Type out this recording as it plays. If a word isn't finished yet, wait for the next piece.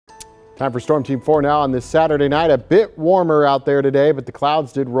Time for Storm Team 4 now on this Saturday night. A bit warmer out there today, but the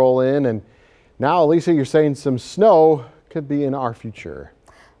clouds did roll in. And now, Elisa, you're saying some snow could be in our future.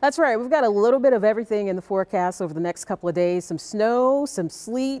 That's right. We've got a little bit of everything in the forecast over the next couple of days. Some snow, some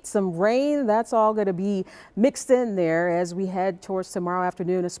sleet, some rain. That's all going to be mixed in there as we head towards tomorrow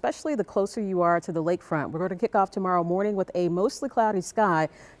afternoon, especially the closer you are to the lakefront. We're going to kick off tomorrow morning with a mostly cloudy sky.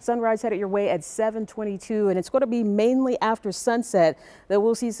 Sunrise headed your way at 7:22, and it's going to be mainly after sunset that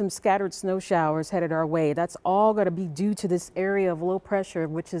we'll see some scattered snow showers headed our way. That's all going to be due to this area of low pressure,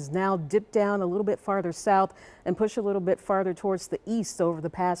 which has now dipped down a little bit farther south and push a little bit farther towards the east over the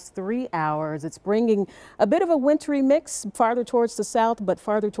past 3 hours. It's bringing a bit of a wintry mix farther towards the south, but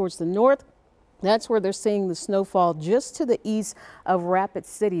farther towards the north. That's where they're seeing the snowfall just to the east of Rapid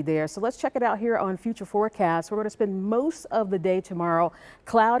City there. So let's check it out here on future forecasts. We're going to spend most of the day tomorrow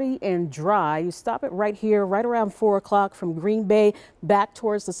cloudy and dry. You stop it right here, right around 4 o'clock from Green Bay back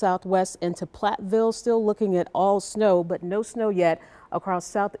towards the southwest into Platteville. Still looking at all snow, but no snow yet across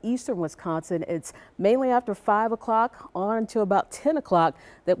southeastern Wisconsin. It's mainly after 5 o'clock on until about 10 o'clock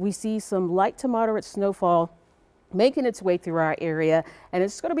that we see some light to moderate snowfall making its way through our area, and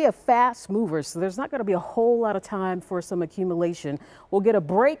it's going to be a fast mover, so there's not going to be a whole lot of time for some accumulation. We'll get a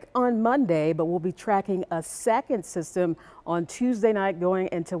break on Monday, but we'll be tracking a second system on Tuesday night going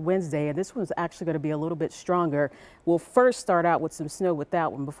into Wednesday, and this one's actually going to be a little bit stronger. We'll first start out with some snow with that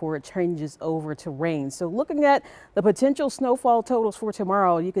one before it changes over to rain. So looking at the potential snowfall totals for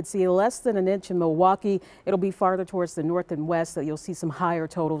tomorrow, you could see less than an inch in Milwaukee. It'll be farther towards the north and west that you'll see some higher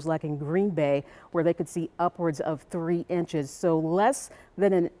totals like in Green Bay, where they could see upwards of 3 inches. So less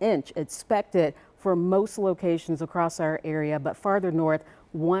than an inch expected for most locations across our area, but farther north,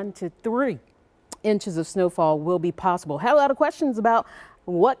 1 to 3 inches of snowfall will be possible. Had a lot of questions about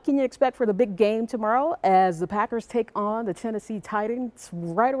what can you expect for the big game tomorrow as the Packers take on the Tennessee Titans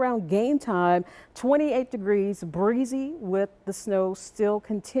right around game time. 28 degrees, breezy with the snow still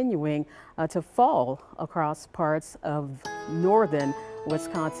continuing to fall across parts of northern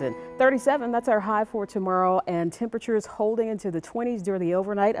Wisconsin. 37, that's our high for tomorrow, and temperatures holding into the 20s during the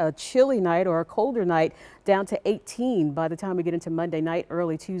overnight. A chilly night or a colder night down to 18 by the time we get into Monday night,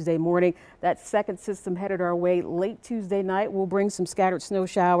 early Tuesday morning. That second system headed our way late Tuesday night will bring some scattered snow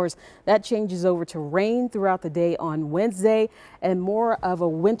showers. That changes over to rain throughout the day on Wednesday, and more of a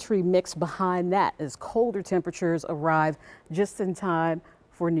wintry mix behind that as colder temperatures arrive just in time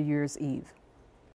for New Year's Eve.